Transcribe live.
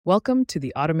Welcome to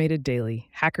the Automated Daily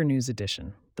Hacker News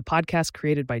Edition, the podcast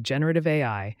created by Generative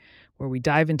AI, where we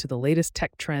dive into the latest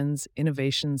tech trends,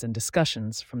 innovations, and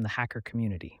discussions from the hacker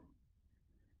community.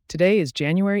 Today is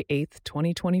January 8th,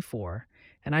 2024,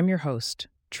 and I'm your host,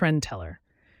 Trend Teller,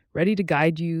 ready to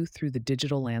guide you through the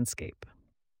digital landscape.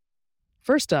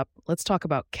 First up, let's talk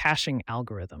about caching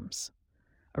algorithms.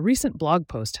 A recent blog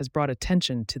post has brought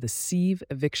attention to the sieve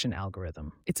eviction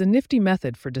algorithm. It's a nifty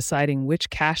method for deciding which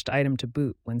cached item to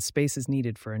boot when space is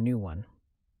needed for a new one.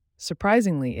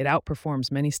 Surprisingly, it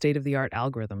outperforms many state-of-the-art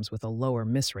algorithms with a lower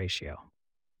miss ratio.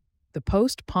 The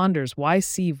post ponders why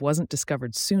sieve wasn't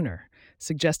discovered sooner,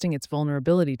 suggesting its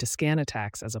vulnerability to scan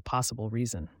attacks as a possible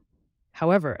reason.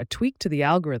 However, a tweak to the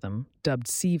algorithm, dubbed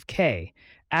sieve K,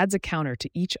 adds a counter to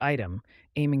each item,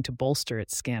 aiming to bolster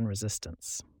its scan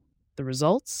resistance. The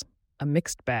results? A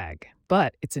mixed bag,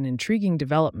 but it's an intriguing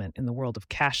development in the world of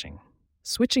caching.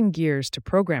 Switching gears to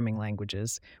programming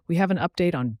languages, we have an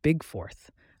update on BigForth,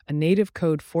 a native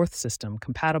code forth system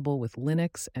compatible with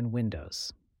Linux and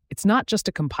Windows. It's not just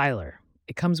a compiler.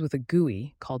 It comes with a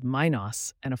GUI called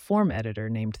Minos and a form editor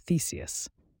named Theseus.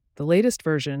 The latest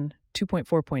version,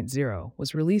 2.4.0,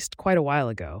 was released quite a while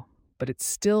ago, but it's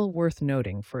still worth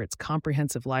noting for its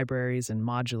comprehensive libraries and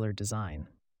modular design.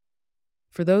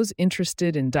 For those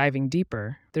interested in diving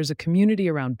deeper, there's a community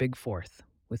around BigForth,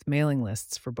 with mailing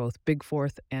lists for both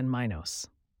BigForth and Minos.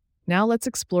 Now let's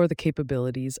explore the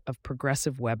capabilities of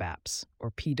progressive web apps,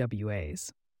 or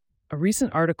PWAs. A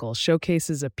recent article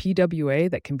showcases a PWA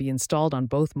that can be installed on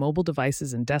both mobile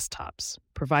devices and desktops,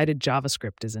 provided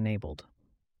JavaScript is enabled.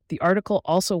 The article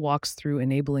also walks through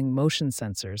enabling motion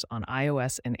sensors on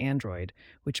iOS and Android,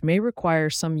 which may require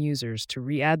some users to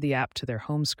re-add the app to their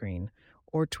home screen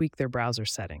or tweak their browser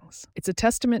settings. It's a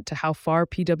testament to how far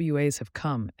PWAs have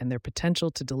come and their potential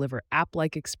to deliver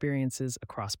app-like experiences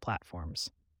across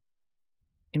platforms.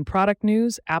 In product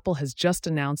news, Apple has just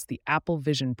announced the Apple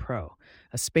Vision Pro,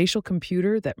 a spatial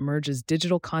computer that merges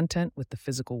digital content with the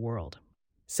physical world.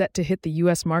 Set to hit the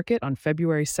US market on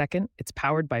February 2nd, it's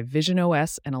powered by Vision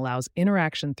OS and allows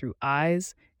interaction through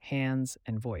eyes, hands,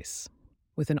 and voice.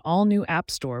 With an all-new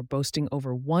app store boasting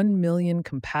over 1 million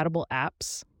compatible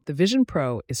apps, the Vision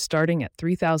Pro is starting at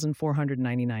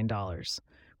 $3,499,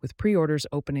 with pre-orders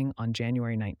opening on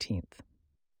January 19th.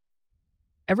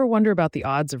 Ever wonder about the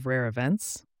odds of rare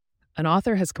events? An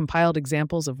author has compiled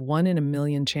examples of 1 in a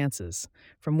million chances,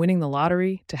 from winning the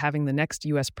lottery to having the next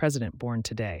U.S. president born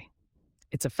today.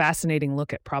 It's a fascinating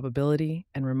look at probability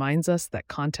and reminds us that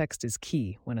context is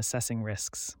key when assessing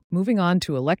risks. Moving on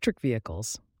to electric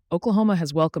vehicles, Oklahoma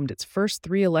has welcomed its first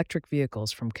 3 electric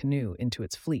vehicles from Canoo into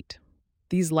its fleet.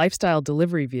 These lifestyle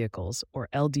delivery vehicles, or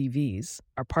LDVs,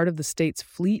 are part of the state's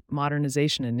Fleet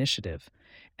Modernization Initiative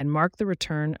and mark the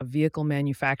return of vehicle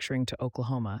manufacturing to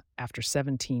Oklahoma after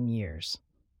 17 years.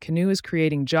 Canoo is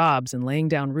creating jobs and laying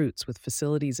down roots with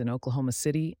facilities in Oklahoma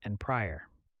City and Pryor.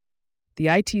 The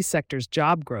IT sector's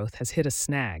job growth has hit a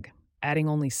snag, adding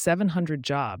only 700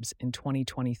 jobs in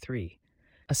 2023,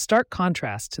 a stark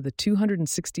contrast to the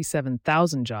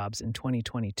 267,000 jobs in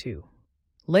 2022.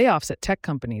 Layoffs at tech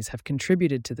companies have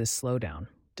contributed to this slowdown,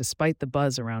 despite the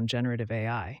buzz around generative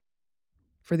AI.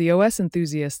 For the OS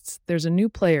enthusiasts, there's a new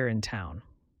player in town,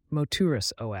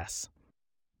 Moturus OS.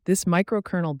 This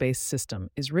microkernel-based system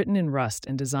is written in Rust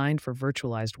and designed for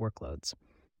virtualized workloads.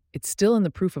 It's still in the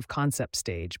proof-of-concept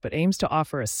stage, but aims to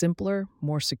offer a simpler,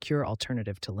 more secure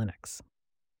alternative to Linux.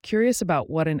 Curious about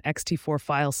what an ext4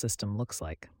 file system looks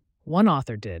like? One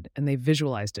author did, and they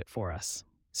visualized it for us.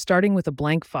 Starting with a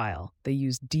blank file, they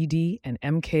used dd and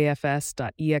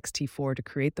mkfs.ext4 to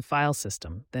create the file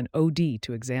system, then od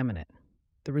to examine it.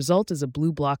 The result is a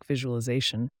blue block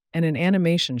visualization and an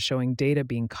animation showing data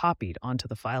being copied onto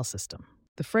the file system.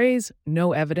 The phrase,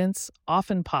 "no evidence,"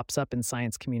 often pops up in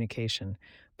science communication,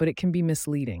 but it can be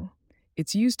misleading.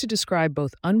 It's used to describe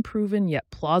both unproven yet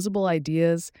plausible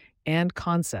ideas and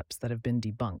concepts that have been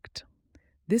debunked.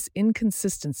 This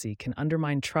inconsistency can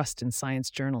undermine trust in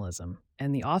science journalism,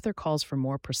 and the author calls for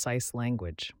more precise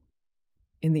language.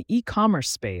 In the e-commerce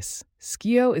space,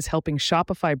 Skio is helping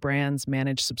Shopify brands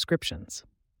manage subscriptions.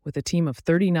 With a team of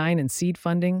 39 in seed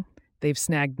funding, they've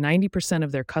snagged 90%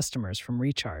 of their customers from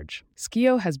Recharge.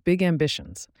 Skio has big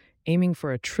ambitions, aiming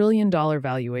for a $1 trillion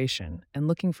valuation and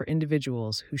looking for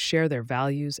individuals who share their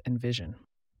values and vision.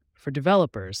 For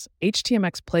developers,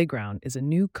 HTMX Playground is a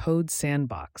new code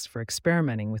sandbox for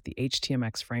experimenting with the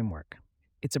HTMX framework.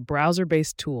 It's a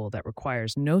browser-based tool that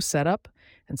requires no setup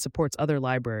and supports other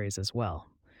libraries as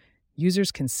well.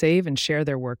 Users can save and share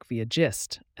their work via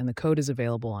Gist, and the code is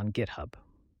available on GitHub.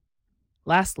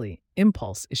 Lastly,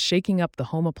 Impulse is shaking up the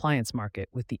home appliance market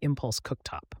with the Impulse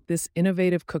cooktop. This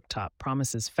innovative cooktop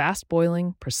promises fast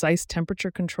boiling, precise temperature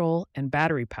control, and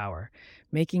battery power,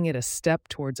 making it a step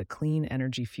towards a clean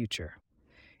energy future.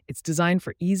 It's designed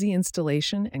for easy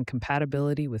installation and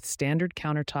compatibility with standard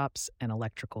countertops and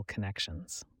electrical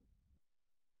connections.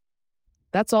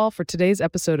 That's all for today's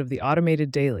episode of the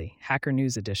Automated Daily, Hacker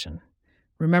News Edition.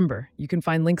 Remember, you can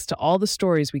find links to all the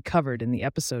stories we covered in the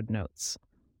episode notes.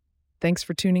 Thanks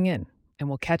for tuning in, and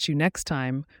we'll catch you next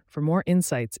time for more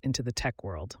insights into the tech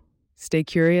world. Stay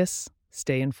curious,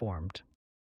 stay informed.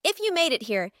 If you made it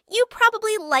here, you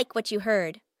probably like what you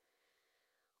heard.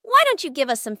 Why don't you give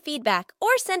us some feedback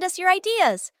or send us your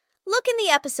ideas? Look in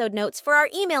the episode notes for our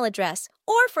email address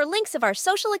or for links of our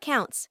social accounts.